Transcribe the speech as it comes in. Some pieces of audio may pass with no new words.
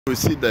We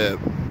see the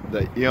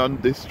Ion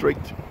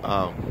district.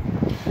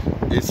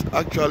 It's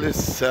actually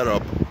set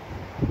up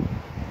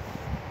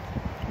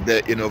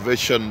the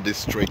innovation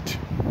district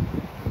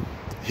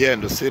here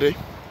in the city,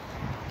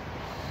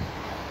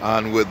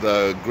 and with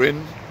the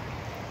green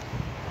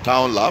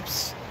town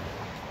labs,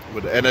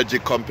 with the energy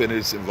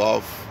companies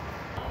involved.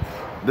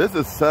 This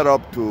is set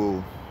up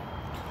to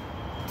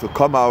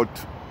come out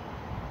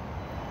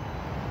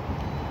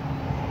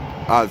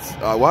as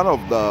one of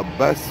the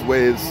best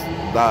ways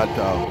that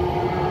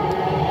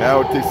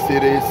healthy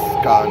cities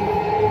can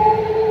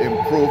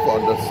improve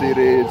on the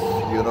cities,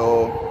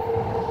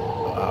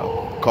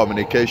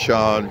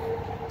 communication,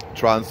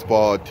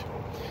 transport,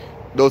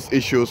 those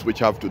issues which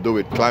have to do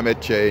with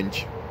climate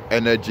change,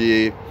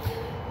 energy,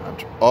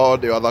 and all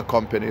the other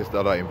companies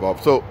that are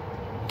involved. So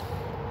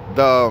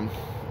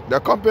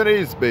the company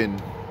has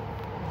been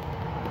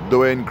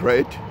doing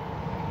great,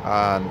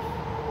 and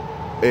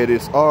it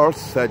is all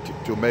set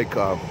to make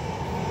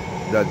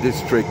the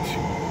district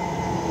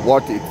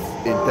what it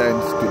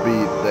intends to be,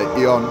 the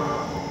Ion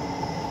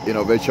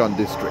Innovation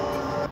District.